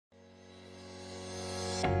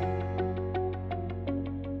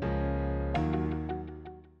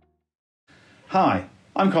Hi,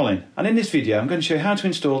 I'm Colin, and in this video I'm going to show you how to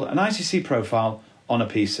install an ICC Profile on a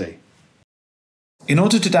PC. In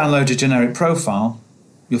order to download a generic profile,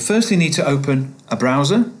 you'll firstly need to open a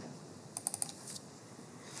browser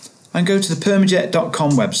and go to the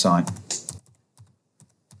PermaJet.com website.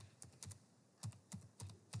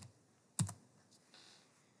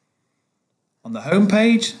 On the home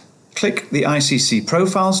page, click the ICC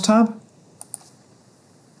Profiles tab.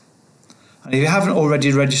 And if you haven't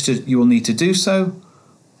already registered, you will need to do so.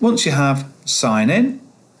 Once you have, sign in.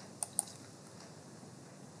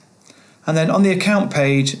 And then on the account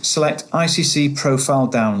page, select ICC Profile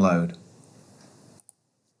Download.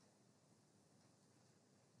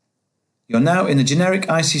 You're now in the generic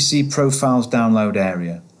ICC Profiles download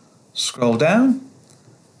area. Scroll down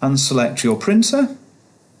and select your printer,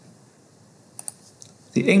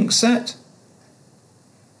 the ink set,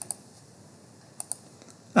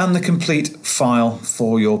 and the complete file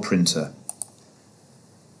for your printer.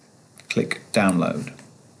 Click Download.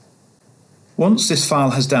 Once this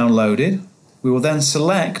file has downloaded, we will then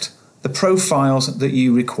select the profiles that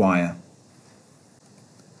you require.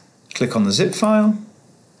 Click on the zip file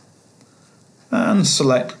and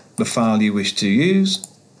select the file you wish to use.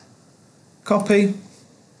 Copy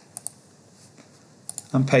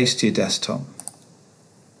and paste to your desktop.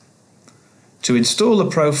 To install the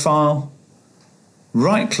profile,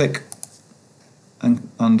 right click and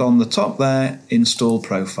on the top there, install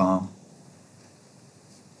profile.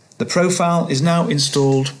 The profile is now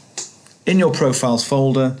installed in your profiles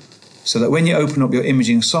folder so that when you open up your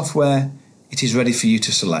imaging software, it is ready for you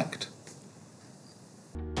to select.